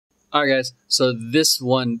All right, guys. So this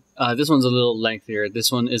one's a little lengthier. This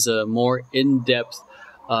one is a more in-depth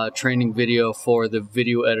training video for the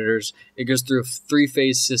video editors. It goes through a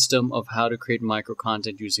three-phase system of how to create micro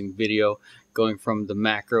content using video, going from the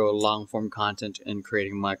macro long-form content and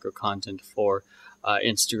creating micro content for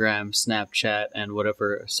Instagram, Snapchat, and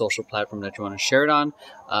whatever social platform that you want to share it on.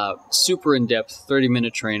 Super in-depth,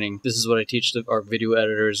 30-minute training. This is what I teach our video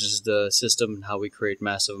editors. This is the system and how we create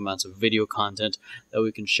massive amounts of video content that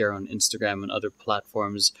we can share on Instagram and other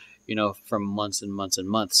platforms, from months and months and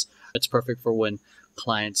months. It's perfect for when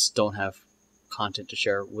clients don't have content to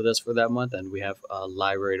share with us for that month, and we have a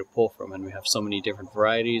library to pull from, and we have so many different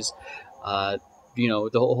varieties. The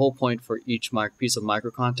whole point for each piece of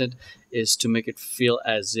micro content is to make it feel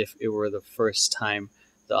as if it were the first time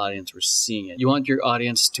the audience were seeing it. You want your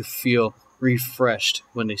audience to feel refreshed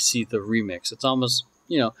when they see the remix. It's almost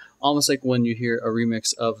like when you hear a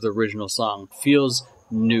remix of the original song. It feels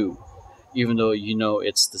new, even though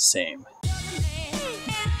it's the same.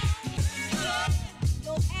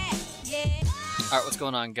 Alright, what's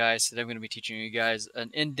going on, guys? Today I'm going to be teaching you guys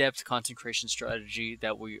an in-depth content creation strategy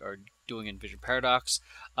that we are doing in Vision Paradox.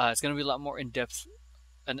 It's going to be a lot more in-depth,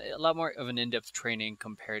 and a lot more of an in-depth training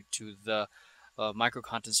compared to the micro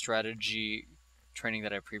content strategy training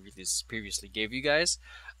that I previously gave you guys.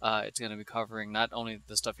 It's going to be covering not only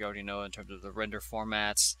the stuff you already know in terms of the render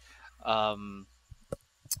formats,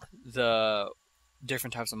 the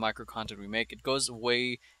different types of micro content we make. It goes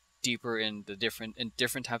way deeper in the different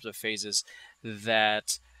types of phases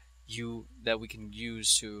that we can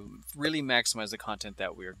use to really maximize the content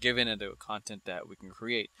that we are given and the content that we can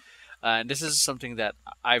create. And this is something that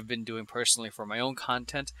I've been doing personally for my own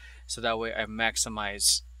content, so that way I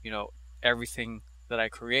maximize everything that I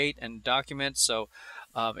create and document. So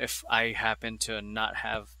if I happen to not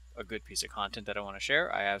have a good piece of content that I want to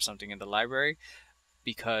share, I have something in the library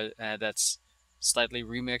because that's slightly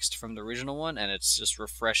remixed from the original one, and it's just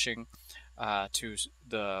refreshing to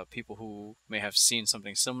the people who may have seen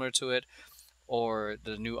something similar to it, or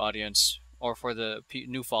the new audience, or for the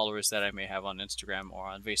new followers that I may have on Instagram or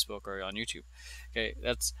on Facebook or on YouTube. Okay,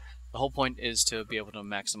 that's the whole point, is to be able to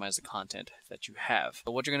maximize the content that you have.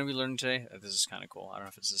 So what you're going to be learning today, this is kind of cool. I don't know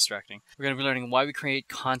if it's distracting. We're going to be learning why we create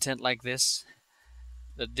content like this,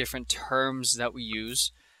 the different terms that we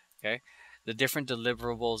use, okay, the different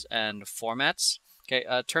deliverables and formats. Okay,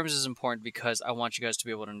 terms is important because I want you guys to be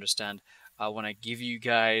able to understand when I give you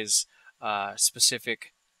guys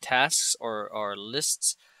specific tasks or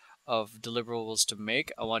lists of deliverables to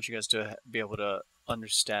make. I want you guys to be able to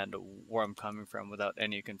understand where I'm coming from without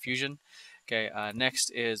any confusion. Okay, next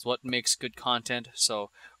is what makes good content. So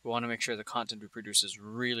we want to make sure the content we produce is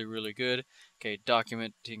really, really good. Okay,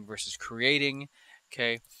 documenting versus creating.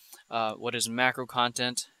 Okay, what is macro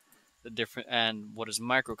content? And what is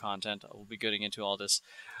micro content? We'll be getting into all this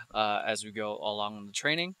as we go along in the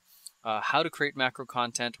training. How to create macro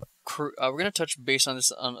content. We're going to touch base on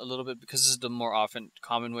this a little bit because this is the more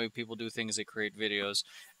common way people do things. They create videos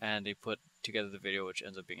and they put together the video, which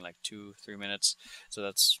ends up being like 2-3 minutes. So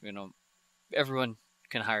that's, everyone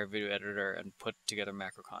can hire a video editor and put together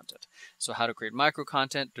macro content. So how to create micro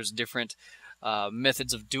content. There's different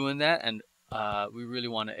methods of doing that, and we really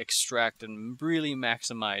want to extract and really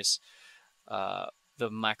maximize the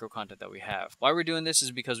micro content that we have. Why we're doing this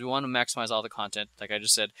is because we want to maximize all the content. Like I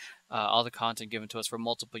just said, all the content given to us for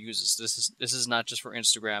multiple uses. This is not just for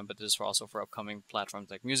Instagram, but this is also for upcoming platforms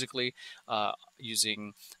like Musical.ly,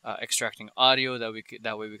 using extracting audio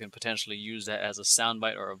that way we can potentially use that as a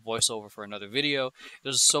soundbite or a voiceover for another video.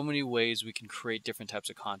 There's so many ways we can create different types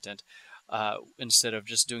of content instead of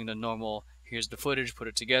just doing the normal, here's the footage, put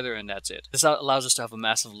it together, and that's it. This allows us to have a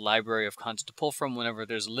massive library of content to pull from whenever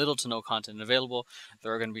there's little to no content available.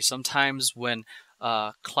 There are going to be some times when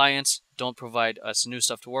clients don't provide us new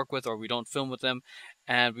stuff to work with, or we don't film with them,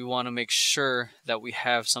 and we want to make sure that we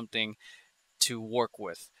have something to work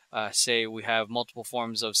with. Say we have multiple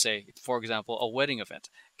forms of, say, for example, a wedding event.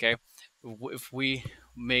 Okay, if we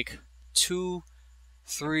make 2,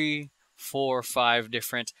 3, 4, 5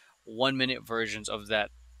 different 1-minute versions of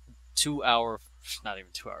that 2-hour, not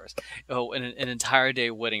even 2 hours, an entire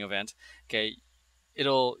day wedding event. Okay,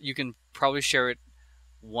 you can probably share it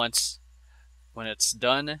once when it's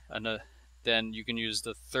done, and then you can use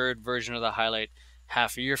the 3rd version of the highlight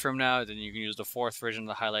half a year from now. Then you can use the 4th version of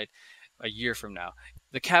the highlight a year from now.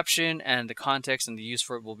 The caption and the context and the use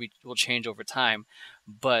for it will change over time,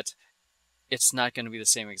 but it's not going to be the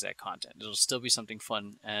same exact content. It'll still be something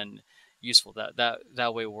fun and useful.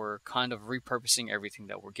 That way we're kind of repurposing everything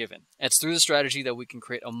that we're given. It's through the strategy that we can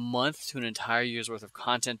create a month to an entire year's worth of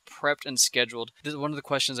content prepped and scheduled. This is one of the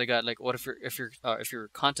questions I got, like, what if your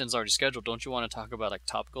content's already scheduled, don't you want to talk about like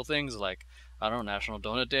topical things like, I don't know, National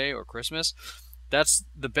Donut Day or Christmas? That's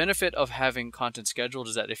the benefit of having content scheduled,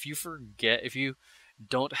 is that if you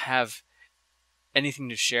don't have anything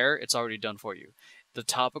to share, it's already done for you. The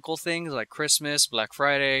topical things like Christmas, Black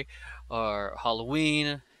Friday, or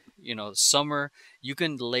Halloween, summer, you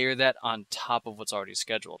can layer that on top of what's already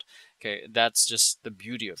scheduled. Okay, that's just the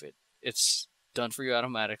beauty of it. It's done for you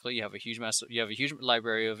automatically. You have a huge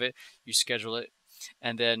library of it. You schedule it,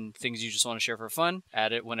 and then things you just want to share for fun,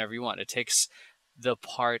 add it whenever you want. It takes the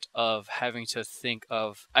part of having to think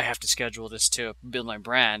of, I have to schedule this to build my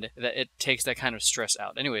brand, that it takes that kind of stress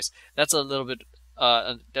out. Anyways, that's a little bit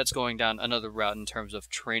that's going down another route in terms of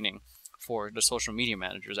training for the social media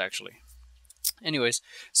managers, actually. Anyways,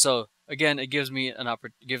 so again, it gives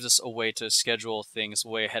us a way to schedule things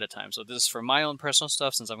way ahead of time. So this is for my own personal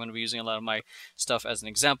stuff, since I'm going to be using a lot of my stuff as an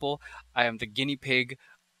example. I am the guinea pig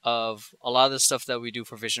of a lot of the stuff that we do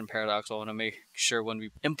for Vision Paradox. I want to make sure when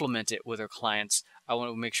we implement it with our clients, I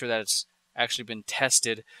want to make sure that it's actually been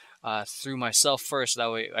tested through myself first.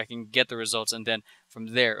 That way I can get the results and then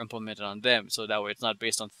from there implement it on them. So that way it's not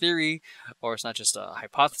based on theory, or it's not just a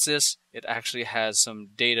hypothesis. It actually has some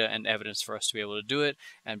data and evidence for us to be able to do it.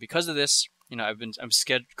 And because of this, I'm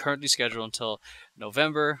currently scheduled until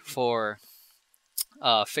November for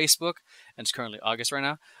Facebook, and it's currently August right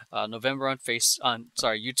now. November on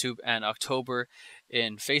YouTube, and October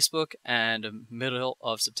in Facebook, and middle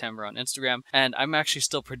of September on Instagram. And I'm actually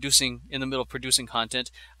still in the middle of producing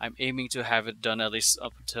content. I'm aiming to have it done at least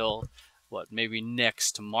up until maybe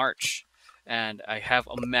next March. And I have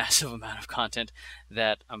a massive amount of content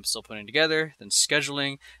that I'm still putting together, then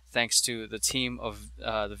scheduling, thanks to the team of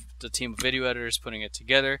video editors putting it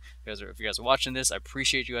together. If you guys are watching this, I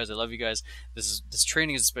appreciate you guys. I love you guys. This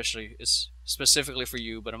training is specifically for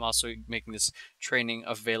you, but I'm also making this training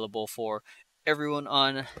available for everyone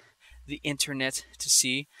on the internet to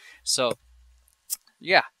see. So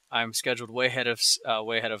yeah, I'm scheduled way ahead of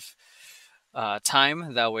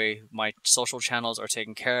time. That way my social channels are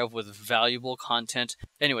taken care of with valuable content.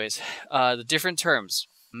 Anyways, the different terms.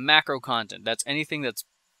 Macro content, that's anything that's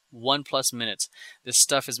 1+ minutes. This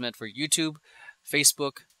stuff is meant for YouTube,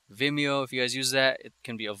 Facebook, Vimeo, if you guys use that. It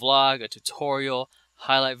can be a vlog, a tutorial,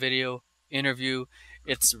 highlight video, interview.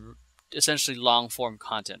 It's essentially long form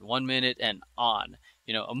content, 1 minute and on,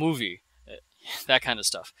 a movie, that kind of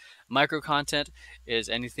stuff. Micro content is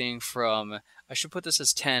anything from, I should put this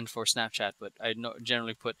as 10 for Snapchat, but I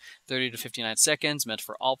generally put 30 to 59 seconds, meant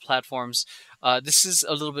for all platforms. This is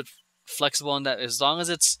a little bit flexible in that, as long as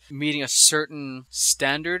it's meeting a certain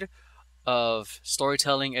standard of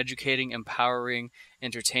storytelling, educating, empowering,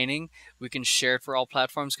 entertaining, we can share it for all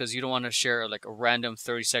platforms, because you don't want to share like a random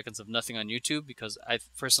 30 seconds of nothing on YouTube, because I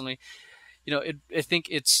personally, I think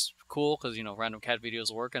it's cool because, random cat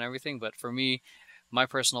videos work and everything, but for me, my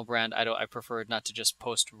personal brand, I prefer not to just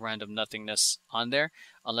post random nothingness on there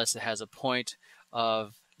unless it has a point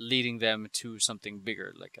of leading them to something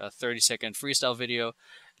bigger, like a 30-second freestyle video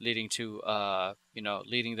leading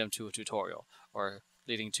them to a tutorial, or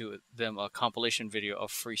leading to them a compilation video of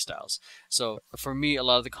freestyles. So for me, a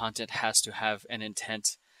lot of the content has to have an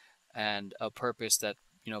intent and a purpose that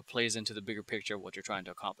plays into the bigger picture of what you're trying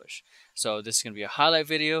to accomplish. So this is going to be a highlight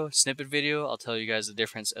video, snippet video. I'll tell you guys the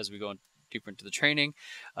difference as we go deeper into the training.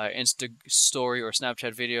 Insta story or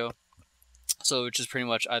Snapchat video, so which is pretty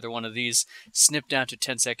much either one of these, snipped down to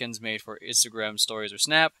 10 seconds, made for Instagram stories or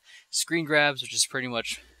Snap. Screen grabs, which is pretty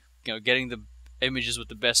much getting the images with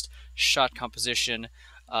the best shot composition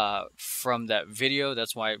from that video.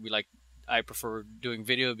 That's why I prefer doing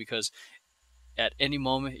video, because at any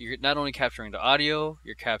moment you're not only capturing the audio,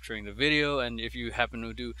 you're capturing the video, and if you have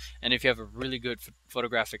a really good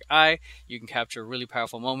photographic eye, you can capture a really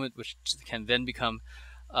powerful moment, which can then become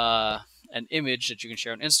an image that you can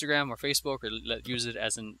share on Instagram or Facebook, or use it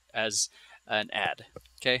as an ad.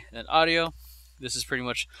 Okay, and then audio, this is pretty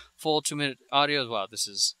much full 2-minute audio. Wow, this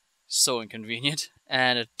is so inconvenient.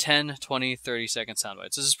 And a 10, 20, 30-second sound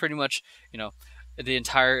bites. This is pretty much the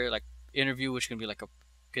entire interview, which can be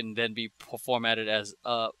can then be formatted as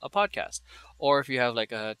a podcast. Or if you have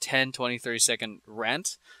a 10, 20, 30-second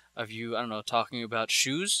rant of you, talking about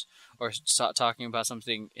shoes, or talking about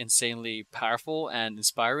something insanely powerful and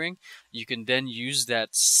inspiring, you can then use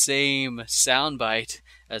that same soundbite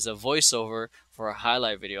as a voiceover for a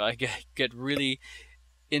highlight video. I get really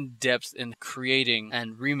in depth in creating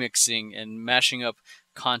and remixing and mashing up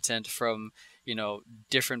content from, you know,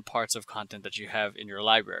 different parts of content that you have in your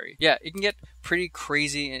library. Yeah, it can get pretty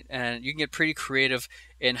crazy, and you can get pretty creative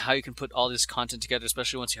in how you can put all this content together,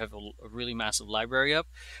 especially once you have a really massive library up.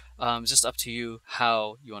 It's just up to you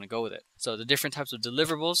how you want to go with it. So the different types of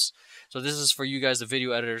deliverables. So this is for you guys, the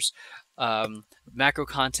video editors. Macro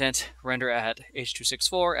content, render at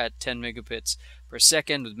H.264 at 10 megabits per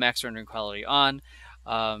second with max rendering quality on.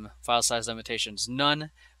 File size limitations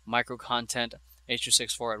none. Micro content,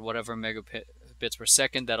 H.264 at whatever megabits per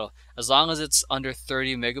second. That'll, as long as it's under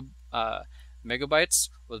 30 megabytes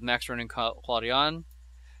with max rendering quality on,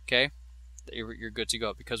 okay, you're good to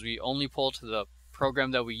go, because we only pull to the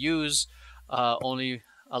program that we use only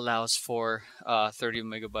allows for 30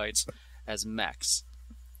 megabytes as max.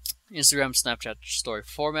 Instagram, Snapchat story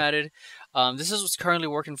formatted. This is what's currently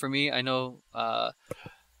working for me. I know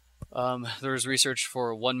there's research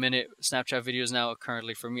for 1 minute Snapchat videos now.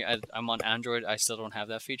 Currently for me, I'm on Android. I still don't have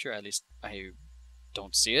that feature. At least I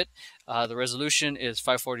don't see it. The resolution is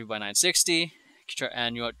 540 by 960.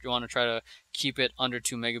 And you want to try to keep it under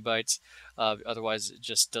 2 megabytes. Otherwise, it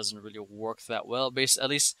just doesn't really work that well, at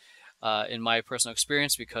least in my personal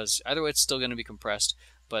experience, because either way, it's still going to be compressed.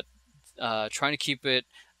 But trying to keep it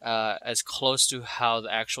as close to how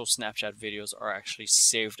the actual Snapchat videos are actually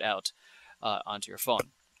saved out onto your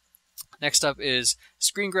phone. Next up is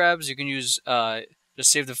screen grabs. You can use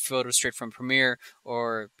just save the photo straight from Premiere,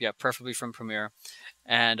 or preferably from Premiere.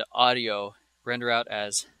 And audio, render out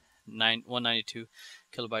as 192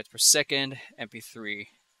 kilobytes per second, MP3.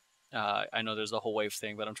 I know there's the whole wave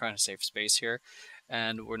thing, but I'm trying to save space here,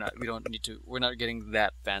 and we're not getting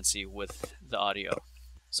that fancy with the audio.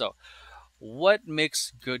 So, what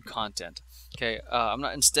makes good content? Okay,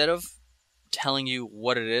 instead of telling you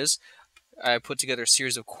what it is, I put together a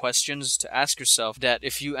series of questions to ask yourself that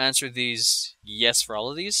if you answer these yes for all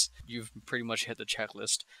of these, you've pretty much hit the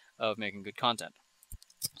checklist of making good content.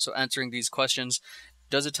 So answering these questions: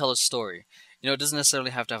 does it tell a story? You know, it doesn't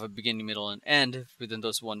necessarily have to have a beginning, middle, and end within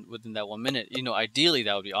that 1 minute. You know, ideally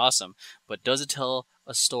that would be awesome. But does it tell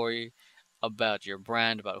a story about your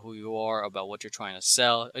brand, about who you are, about what you're trying to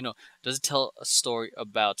sell? You know, does it tell a story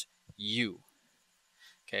about you?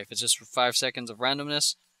 Okay, if it's just 5 seconds of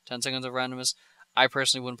randomness, 10 seconds of randomness, I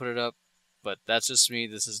personally wouldn't put it up. But that's just me.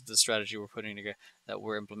 This is the strategy we're putting together, that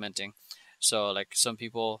we're implementing. So, like some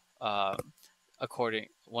people,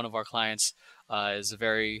 one of our clients is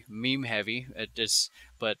very meme heavy.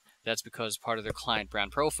 But that's because part of their client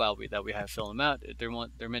brand profile that we have fill them out.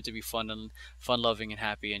 They're meant to be fun loving and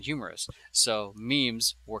happy and humorous. So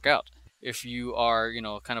memes work out. If you are, you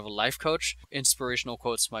know, kind of a life coach, inspirational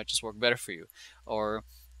quotes might just work better for you. Or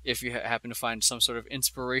if you happen to find some sort of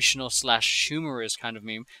inspirational / humorous kind of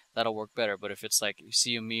meme, that'll work better. But if it's like you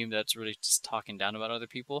see a meme that's really just talking down about other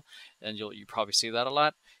people, and you probably see that a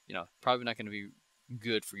lot, you know, probably not going to be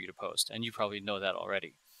good for you to post, and you probably know that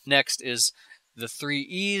already. Next is the 3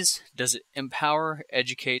 E's. Does it empower,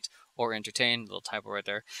 educate, or entertain? Little typo right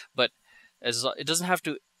there. But it doesn't have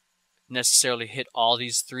to necessarily hit all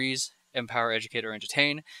these 3's: empower, educate, or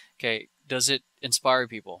entertain. Okay, does it inspire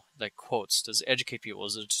people, like quotes? Does it educate people?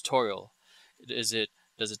 Is it a tutorial? Does it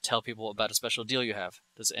tell people about a special deal you have?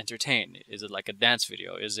 Does it entertain? Is it like a dance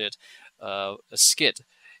video? Is it a skit?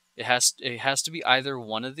 It has to be either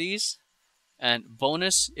one of these. And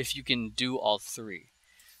bonus if you can do all 3.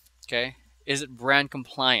 Okay, is it brand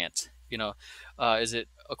compliant? You know, is it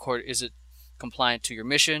compliant to your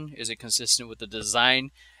mission? Is it consistent with the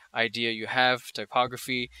design idea you have,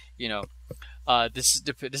 typography? You know, this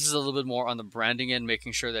is a little bit more on the branding end,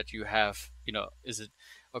 making sure that you have, you know, is it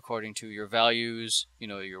according to your values, you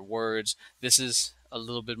know, your words. This is a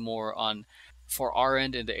little bit more on, for our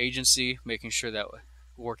end in the agency, making sure that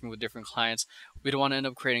working with different clients, we don't want to end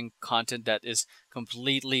up creating content that is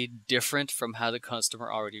completely different from how the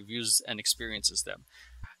customer already views and experiences them.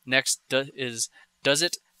 Next does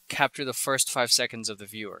it capture the first 5 seconds of the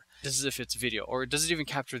viewer? This is if it's video. Or does it even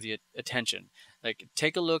capture the attention? Like,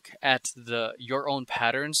 take a look at your own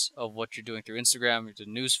patterns of what you're doing through Instagram, the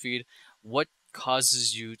news feed. What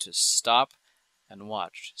causes you to stop and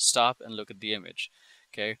watch, stop and look at the image?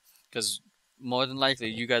 Okay, because more than likely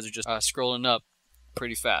you guys are just scrolling up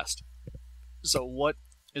pretty fast. So what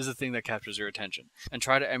is the thing that captures your attention? And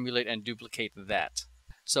try to emulate and duplicate that.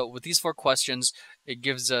 So with these 4 questions, it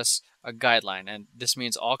gives us a guideline, and this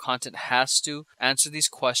means all content has to answer these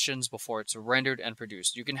questions before it's rendered and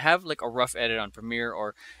produced. You can have like a rough edit on Premiere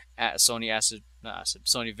or at Sony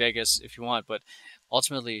Vegas if you want, but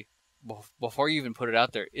ultimately, before you even put it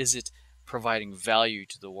out there, is it providing value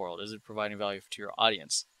to the world? Is it providing value to your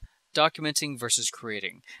audience? Documenting versus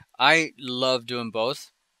creating. I love doing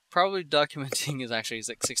both. probably documenting is actually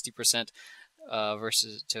like 60%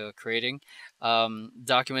 versus to creating.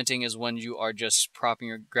 Documenting is when you are just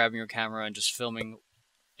grabbing your camera and just filming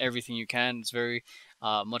everything you can. It's very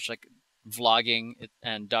much like vlogging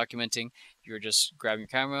and documenting. You're just grabbing your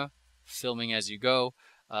camera, filming as you go,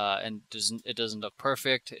 and it doesn't look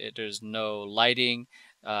perfect. There's no lighting.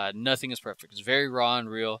 Nothing is perfect. It's very raw and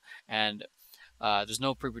real, and there's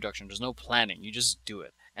no pre-production. There's no planning. You just do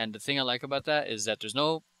it. And the thing I like about that is that there's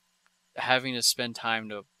no having to spend time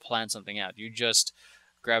to plan something out. You just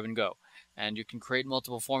grab and go. And you can create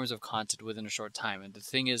multiple forms of content within a short time. And the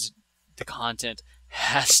thing is, the content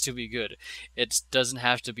has to be good. It doesn't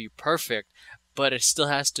have to be perfect, but it still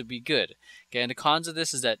has to be good. Okay, and the cons of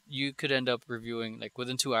this is that you could end up reviewing, like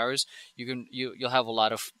within 2 hours, you'll have a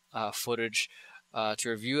lot of footage to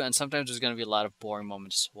review, and sometimes there's going to be a lot of boring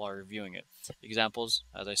moments while reviewing it. Examples,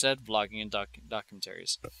 as I said, vlogging and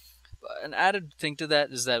documentaries. An added thing to that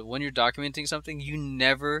is that when you're documenting something, you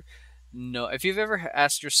never know. If you've ever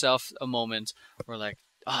asked yourself a moment where like,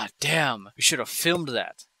 ah, damn, we should have filmed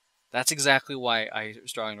that. That's exactly why I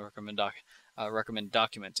strongly recommend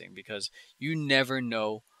documenting, because you never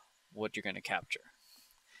know what you're going to capture.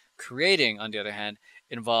 Creating, on the other hand,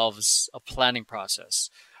 involves a planning process.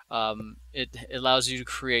 It allows you to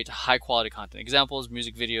create high quality content. Examples,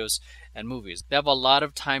 music videos and movies. They have a lot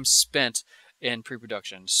of time spent in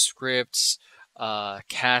pre-production, scripts,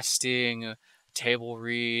 casting, table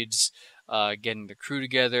reads, getting the crew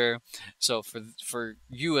together. So for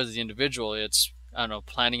you as the individual, it's, I don't know,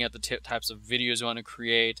 planning out the types of videos you want to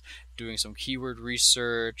create, doing some keyword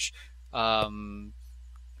research, I don't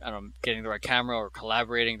know, getting the right camera or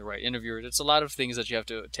collaborating, the right interviewer. It's a lot of things that you have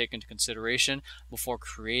to take into consideration before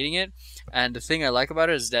creating it. And the thing I like about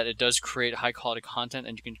it is that it does create high quality content,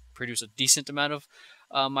 and you can produce a decent amount of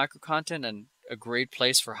micro content, and a great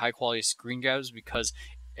place for high quality screen grabs because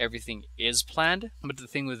everything is planned. But the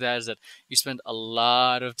thing with that is that you spend a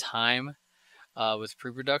lot of time with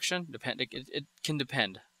pre-production. It can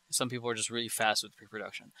depend. Some people are just really fast with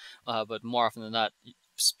pre-production, but more often than not,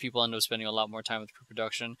 people end up spending a lot more time with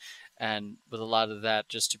pre-production, and with a lot of that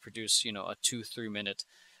just to produce, you know, a 2-3 minute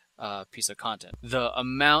piece of content. The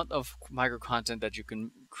amount of micro content that you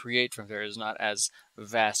can create from there is not as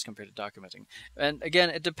vast compared to documenting. And again,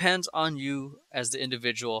 it depends on you as the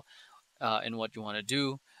individual and what you want to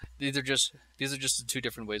do. These are just the two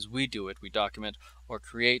different ways we do it. We document or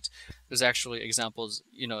create. There's actually examples,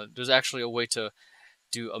 you know, there's actually a way to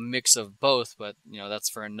do a mix of both, but you know, that's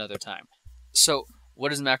for another time. So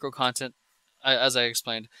what is macro content? As I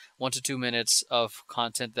explained, 1 to 2 minutes of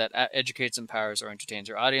content that educates, empowers, or entertains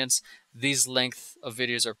your audience. These length of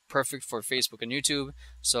videos are perfect for Facebook and YouTube.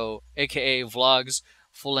 So aka vlogs,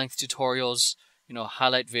 full-length tutorials, you know,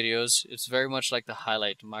 highlight videos. It's very much like the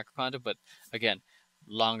highlight micro content, but again,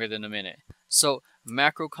 longer than a minute. So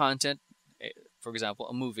macro content, for example,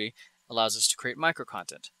 a movie, allows us to create micro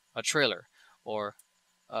content, a trailer, or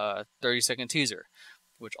a 30-second teaser,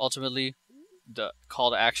 which ultimately the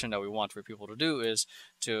call to action that we want for people to do is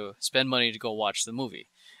to spend money to go watch the movie.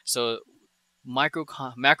 So macro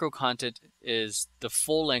content is the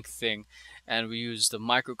full-length thing, and we use the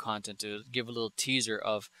micro content to give a little teaser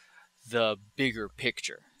of the bigger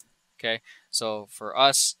picture. Okay, so for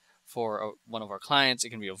us, for one of our clients, it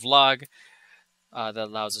can be a vlog that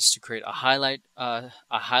allows us to create a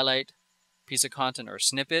highlight piece of content or a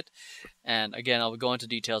snippet. And again, I'll go into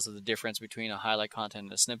details of the difference between a highlight content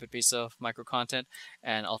and a snippet piece of micro content.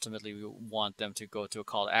 And ultimately, we want them to go to a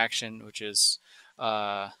call to action, which is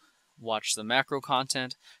watch the macro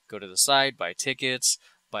content, go to the site, buy tickets,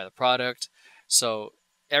 buy the product. So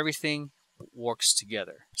everything works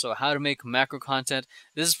together. So how to make macro content?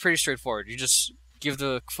 This is pretty straightforward. You just give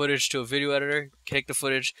the footage to a video editor, take the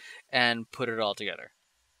footage, and put it all together.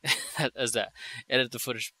 As that. Edit the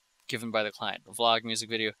footage given by the client. A vlog, music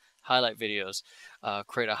video, highlight videos.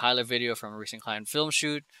 Create a highlight video from a recent client film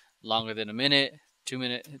shoot, longer than a minute, 2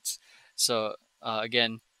 minutes. So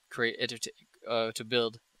again, create to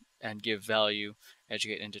build and give value,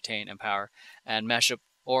 educate, entertain, empower, and mash up,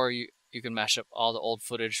 or you can mash up all the old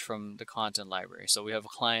footage from the content library. So we have a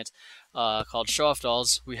client called Show Off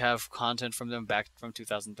Dolls. We have content from them back from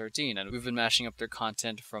 2013, and we've been mashing up their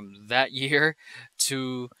content from that year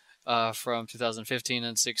to from 2015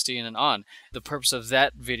 and 16 and on. The purpose of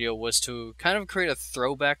that video was to kind of create a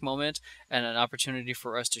throwback moment and an opportunity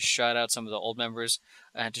for us to shout out some of the old members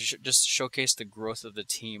and to just showcase the growth of the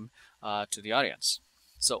team to the audience.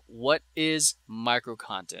 So what is micro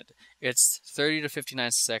content? It's 30 to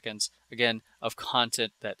 59 seconds, again, of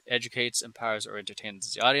content that educates, empowers, or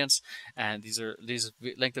entertains the audience. And these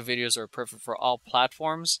length of videos are perfect for all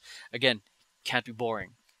platforms. Again, can't be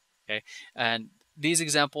boring. Okay, and these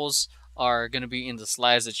examples are going to be in the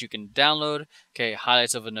slides that you can download. Okay,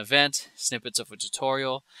 highlights of an event, snippets of a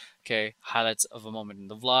tutorial, okay, highlights of a moment in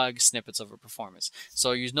the vlog, snippets of a performance.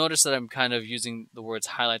 So you notice that I'm kind of using the words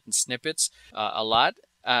highlight and snippets a lot.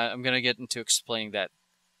 I'm going to get into explaining that,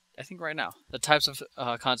 I think, right now. The types of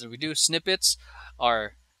content we do. Snippets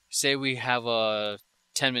are, say we have a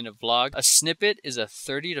 10-minute vlog. A snippet is a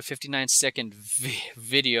 30 to 59-second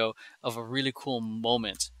video of a really cool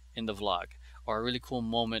moment in the vlog, or a really cool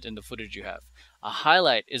moment in the footage you have. A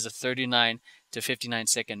highlight is a 39 to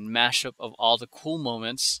 59-second mashup of all the cool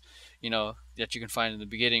moments, you know, that you can find in the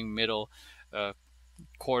beginning, middle,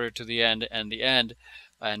 quarter to the end,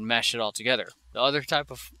 and mash it all together. The other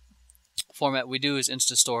type of format we do is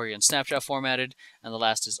Insta Story and Snapchat formatted, and the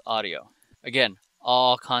last is audio. Again,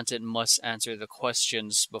 all content must answer the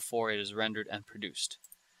questions before it is rendered and produced.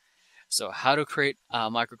 So how to create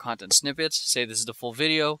micro content snippets. Say this is the full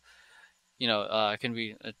video. You know, it can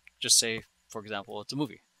be, just say, for example, it's a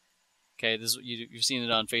movie. Okay, this you've seen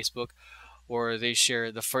it on Facebook, or they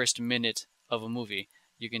share the first minute of a movie.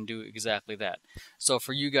 You can do exactly that. So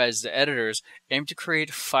for you guys, the editors, aim to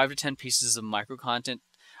create 5 to 10 pieces of micro content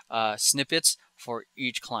snippets for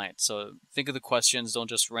each client. So think of the questions. Don't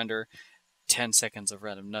just render 10 seconds of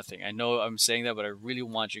random nothing. I know I'm saying that, but I really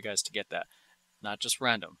want you guys to get that. Not just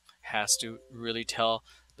random. It has to really tell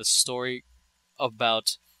the story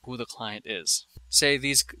about who the client is. Say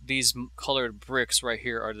these colored bricks right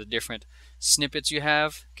here are the different snippets you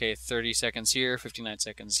have. Okay, 30 seconds here, 59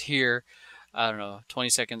 seconds here, I don't know, 20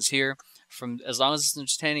 seconds here. From as long as it's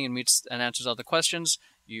entertaining and meets and answers all the questions,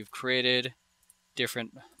 you've created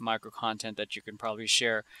different micro content that you can probably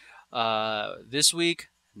share this week,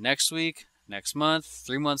 next month,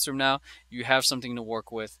 3 months from now. You have something to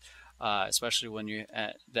work with, especially when you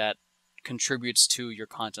that contributes to your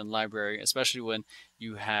content library, especially when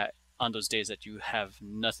you have on those days that you have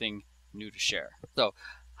nothing new to share. So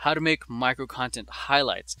how to make micro content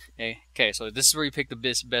highlights. Okay, so this is where you pick the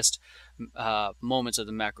best moments of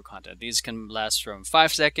the macro content. These can last from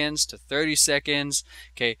 5 seconds to 30 seconds.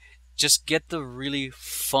 Okay, just get the really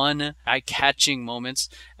fun, eye-catching moments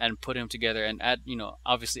and put them together, and add, you know,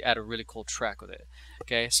 obviously add a really cool track with it.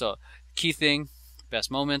 Okay, so key thing,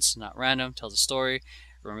 best moments, not random, tells a story.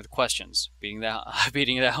 Remember the questions, beating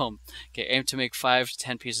that home. Okay, aim to make 5 to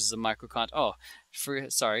 10 pieces of micro content. Oh,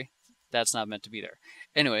 sorry, that's not meant to be there.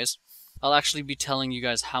 Anyways, I'll actually be telling you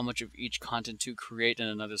guys how much of each content to create in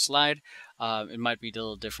another slide. It might be a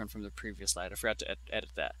little different from the previous slide. I forgot to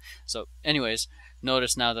edit that. So anyways,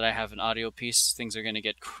 notice now that I have an audio piece, things are going to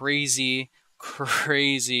get crazy,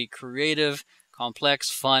 creative,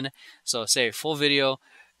 complex, fun. So say full video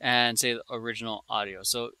and say the original audio.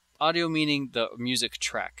 So audio meaning the music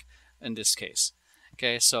track in this case.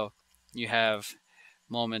 Okay, so you have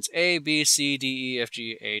moments A, B, C, D, E, F,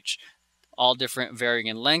 G, H, all different, varying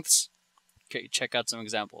in lengths. Okay, check out some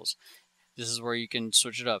examples. This is where you can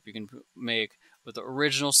switch it up. You can make with the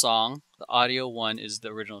original song, the audio one is the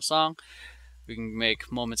original song. We can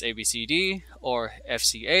make moments A, B, C, D, or F,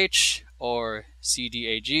 C, H, or C, D,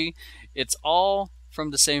 A, G. It's all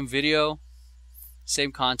from the same video,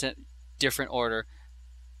 same content, different order,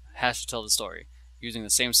 has to tell the story using the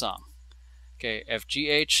same song. Okay, F, G,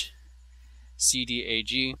 H, C, D, A,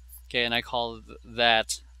 G. Okay, and I call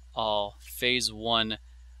that all phase 1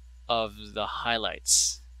 of the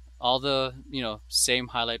highlights. All the, you know, same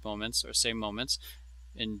highlight moments or same moments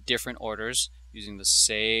in different orders using the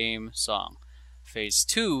same song. Phase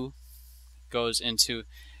 2 goes into,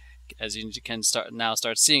 as you can start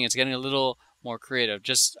seeing, it's getting a little more creative.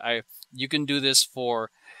 You can do this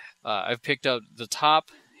for, I've picked up the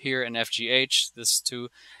top here in FGH, this too,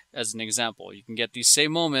 as an example. You can get these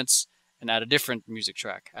same moments and add a different music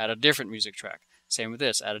track, add a different music track. Same with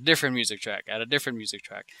this, add a different music track, add a different music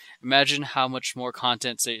track. Imagine how much more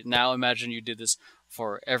content. Say, now imagine you did this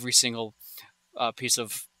for every single piece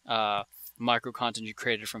of micro content you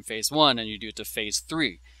created from phase 1, and you do it to phase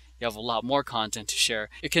 3. You have a lot more content to share.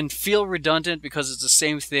 It can feel redundant because it's the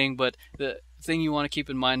same thing, but the thing you want to keep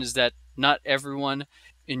in mind is that not everyone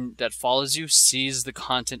that follows you sees the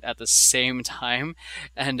content at the same time.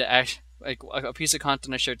 And like a piece of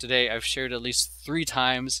content I shared today, I've shared at least 3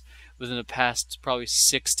 times within the past probably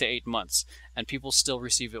 6 to 8 months, and people still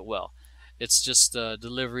receive it well. It's just the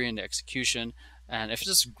delivery and the execution, and if it's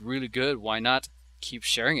just really good, why not keep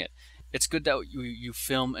sharing it? It's good that you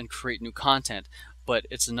film and create new content, but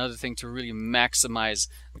it's another thing to really maximize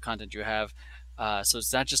the content you have. So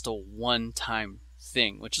it's not just a one-time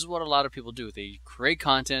thing, which is what a lot of people do. They create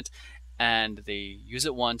content and they use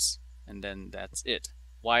it once, and then that's it.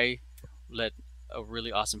 Why let a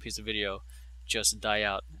really awesome piece of video just die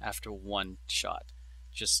out after one shot.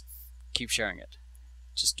 Just keep sharing it.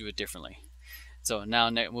 Just do it differently. So now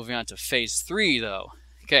moving on to phase 3 though.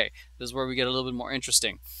 Okay, this is where we get a little bit more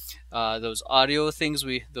interesting. Those audio things,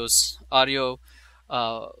 those audio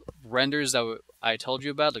renders that I told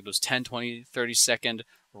you about, like those 10, 20, 30-second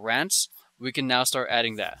rants, we can now start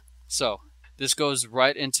adding that. So this goes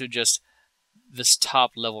right into just this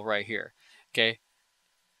top level right here. Okay,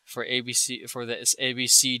 for this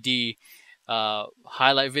ABCD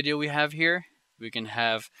highlight video we have here, we can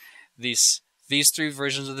have these 3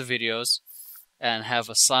 versions of the videos and have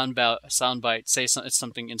a soundbite. Say it's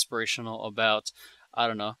something inspirational about, I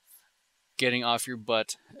don't know, getting off your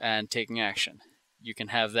butt and taking action. You can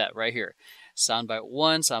have that right here. Soundbite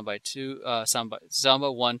 1, soundbite 2,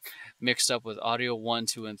 soundbite 1 mixed up with audio 1,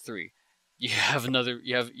 2, and 3. You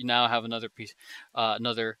now have another piece,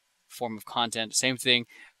 another form of content. Same thing,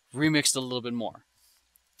 remixed a little bit more.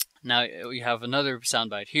 Now we have another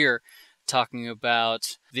soundbite here talking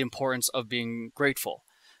about the importance of being grateful.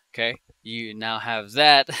 Okay, you now have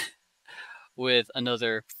that with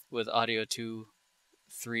audio 2,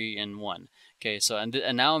 3, and 1. Okay, so and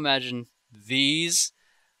now imagine these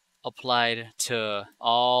applied to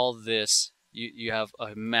all this. You have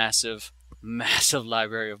a massive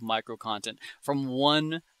library of micro content from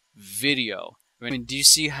one video. I mean, do you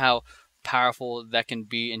see how powerful that can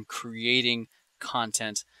be in creating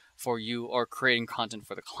content for you or creating content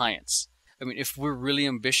for the clients? I mean, if we're really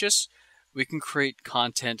ambitious, we can create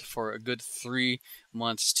content for a good 3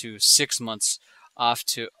 months to 6 months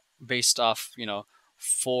based off,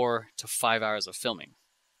 4 to 5 hours of filming.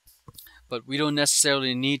 But we don't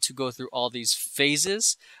necessarily need to go through all these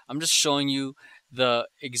phases. I'm just showing you the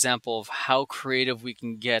example of how creative we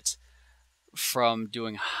can get from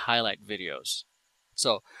doing highlight videos.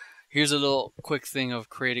 So here's a little quick thing of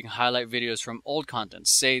creating highlight videos from old content.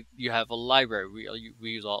 Say you have a library. We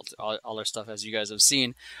use all our stuff, as you guys have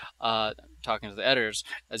seen, talking to the editors,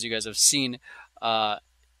 as you guys have seen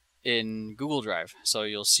in Google Drive. So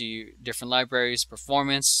you'll see different libraries,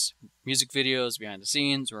 performance, music videos, behind the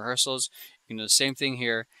scenes, rehearsals. You can do the same thing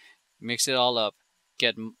here, mix it all up,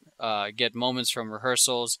 get moments from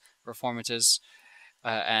rehearsals, performances,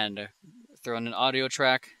 and throw in an audio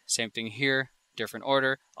track. Same thing here, different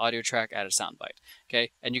order, audio track, add a soundbite.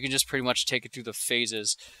 Okay, and you can just pretty much take it through the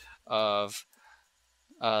phases of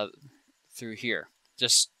through here.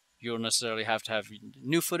 You don't necessarily have to have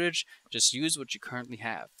new footage, just use what you currently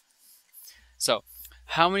have. So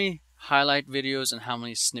how many highlight videos and how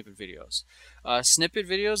many snippet videos? Snippet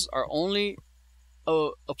videos are only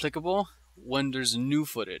applicable when there's new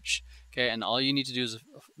footage. Okay, and all you need to do is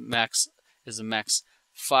max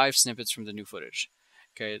 5 snippets from the new footage.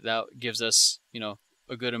 Okay, that gives us,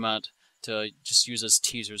 a good amount to just use as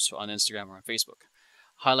teasers on Instagram or on Facebook.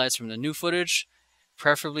 Highlights from the new footage,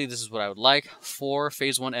 preferably this is what I would like: 4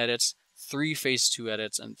 phase 1 edits, 3 phase 2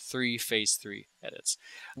 edits, and 3 phase 3 edits.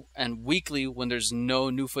 And weekly, when there's no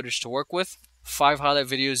new footage to work with, 5 highlight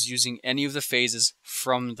videos using any of the phases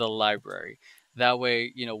from the library. That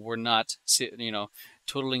way, we're not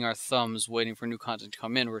twiddling our thumbs waiting for new content to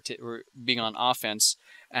come in. We're being on offense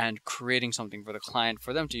and creating something for the client,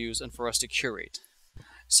 for them to use, and for us to curate.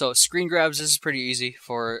 So screen grabs, this is pretty easy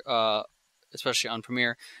for, especially on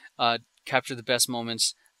Premiere. Capture the best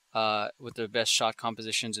moments with the best shot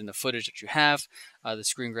compositions in the footage that you have. The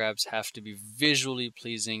screen grabs have to be visually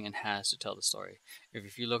pleasing and has to tell the story.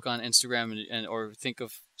 If you look on Instagram or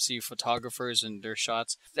see photographers and their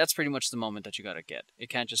shots, that's pretty much the moment that you gotta get. It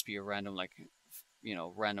can't just be a random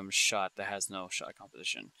random shot that has no shot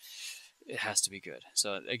composition. It has to be good.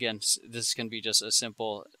 So again, this can be just a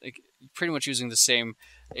simple, pretty much using the same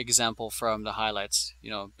example from the highlights.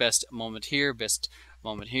 Best moment here, best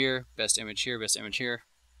moment here, best image here, best image here.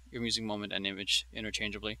 You're using moment and image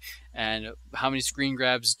interchangeably. And how many screen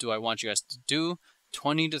grabs do I want you guys to do?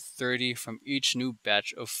 20 to 30 from each new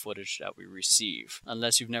batch of footage that we receive.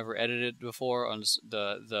 Unless you've never edited before, unless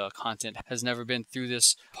the content has never been through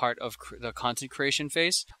this part of the content creation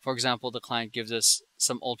phase. For example, the client gives us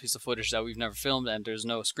some old piece of footage that we've never filmed and there's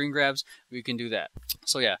no screen grabs, we can do that.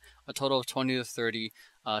 So yeah, a total of 20 to 30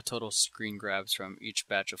 total screen grabs from each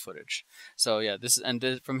batch of footage. So yeah,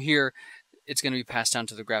 from here, it's going to be passed down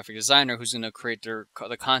to the graphic designer, who's going to create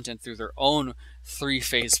the content through their own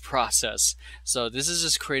 3-phase process. So this is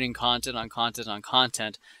just creating content on content on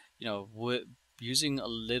content, using a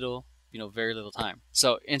little, very little time.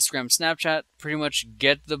 So Instagram, Snapchat, pretty much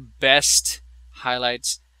get the best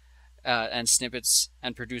highlights and snippets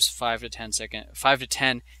and produce 5 to 10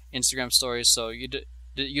 Instagram stories. So you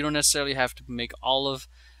don't necessarily have to make all of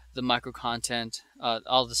the micro content,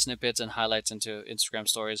 all the snippets and highlights into Instagram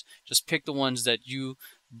stories. Just pick the ones that you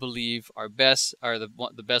believe are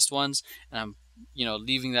the best ones, and I'm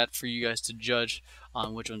leaving that for you guys to judge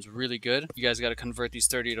on which one's really good. You guys got to convert these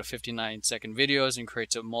 30 to 59-second videos and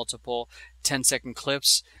create multiple 10-second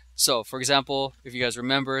clips. So, for example, if you guys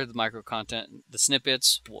remember the micro content, the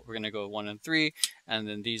snippets, we're going to go 1 and 3, and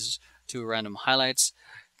then these 2 random highlights.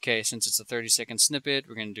 Okay, since it's a 30-second snippet,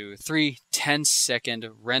 we're going to do 3 10-second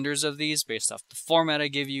renders of these based off the format I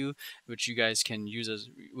give you, which you guys can use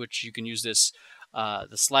this the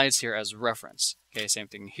slides here as reference. Okay, same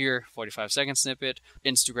thing here, 45-second snippet,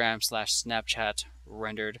 Instagram/Snapchat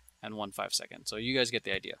rendered, and 1 5-second. So you guys get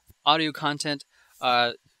the idea. Audio content,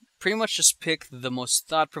 pretty much just pick the most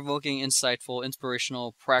thought-provoking, insightful,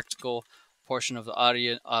 inspirational, practical portion of the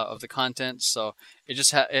audio of the content. So it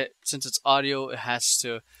just since it's audio, it has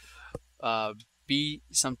to be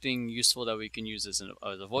something useful that we can use as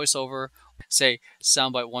a voiceover. Say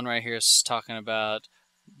soundbite 1 right here is talking about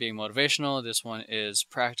being motivational. This one is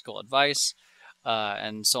practical advice,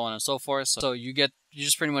 and so on and so forth. So you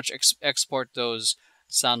just pretty much export those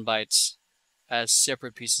sound bites as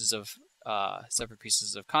separate pieces of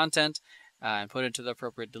content and put it into the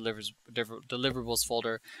appropriate deliverables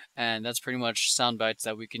folder, and that's pretty much sound bites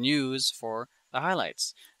that we can use for the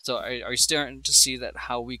highlights. So are you starting to see that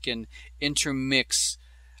how we can intermix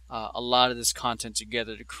a lot of this content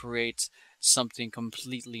together to create something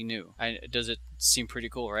completely new? Does it seem pretty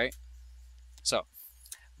cool, right? So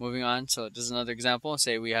moving on, so this is another example.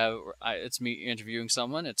 Say it's me interviewing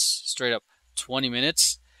someone. It's straight up 20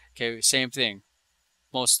 minutes. Okay, same thing.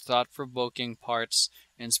 Most thought-provoking parts,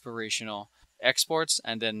 inspirational, exports,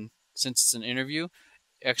 and then since it's an interview,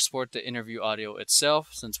 export the interview audio itself,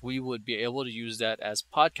 since we would be able to use that as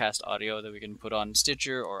podcast audio that we can put on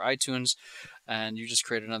Stitcher or iTunes, and you just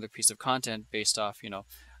create another piece of content based off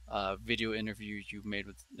video interview you made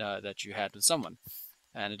with that you had with someone.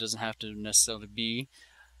 And it doesn't have to necessarily be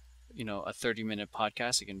a 30-minute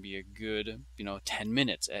podcast. It can be a good 10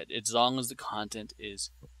 minutes as long as the content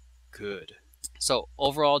is good. So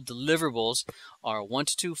overall deliverables are 1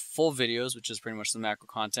 to 2 full videos, which is pretty much the macro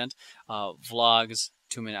content, vlogs,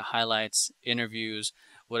 2-minute highlights, interviews,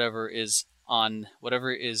 whatever is on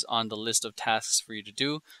the list of tasks for you to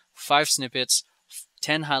do, 5 snippets,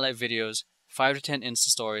 10 highlight videos, 5 to 10 Insta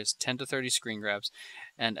stories, 10 to 30 screen grabs,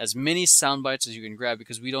 and as many sound bites as you can grab,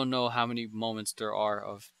 because we don't know how many moments there are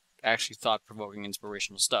of actually thought-provoking,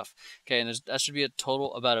 inspirational stuff. Okay, and that should be a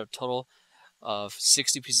total of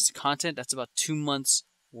 60 pieces of content. That's about 2 months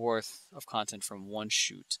worth of content from one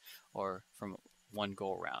shoot or from one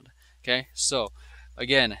go around. Okay, so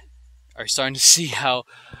again, are you starting to see how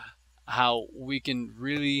we can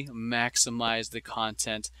really maximize the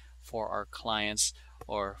content for our clients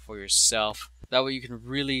or for yourself? That way you can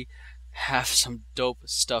really have some dope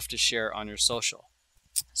stuff to share on your social.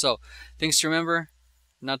 So things to remember,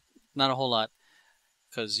 not a whole lot,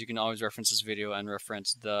 because you can always reference this video and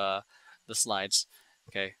reference the slides.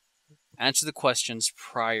 Okay, answer the questions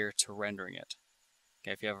prior to rendering it.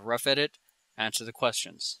 Okay, if you have a rough edit, answer the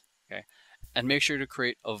questions. Okay, and make sure to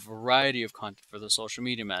create a variety of content for the social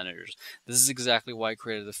media managers. This is exactly why I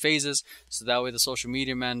created the phases, so that way the social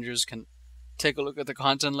media managers can take a look at the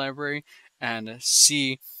content library and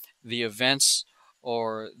see the events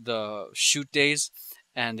or the shoot days,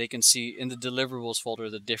 and they can see in the deliverables folder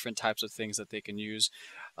the different types of things that they can use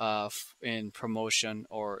in promotion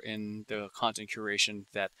or in the content curation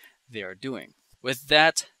that they are doing. With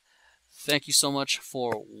that, thank you so much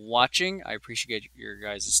for watching. I appreciate your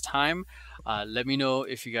guys' time. Let me know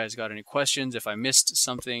if you guys got any questions, if I missed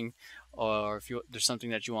something, or if there's something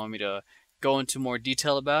that you want me to go into more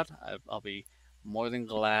detail about. I'll be more than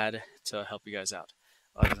glad to help you guys out.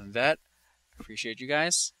 Other than that, appreciate you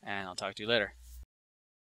guys, and I'll talk to you later.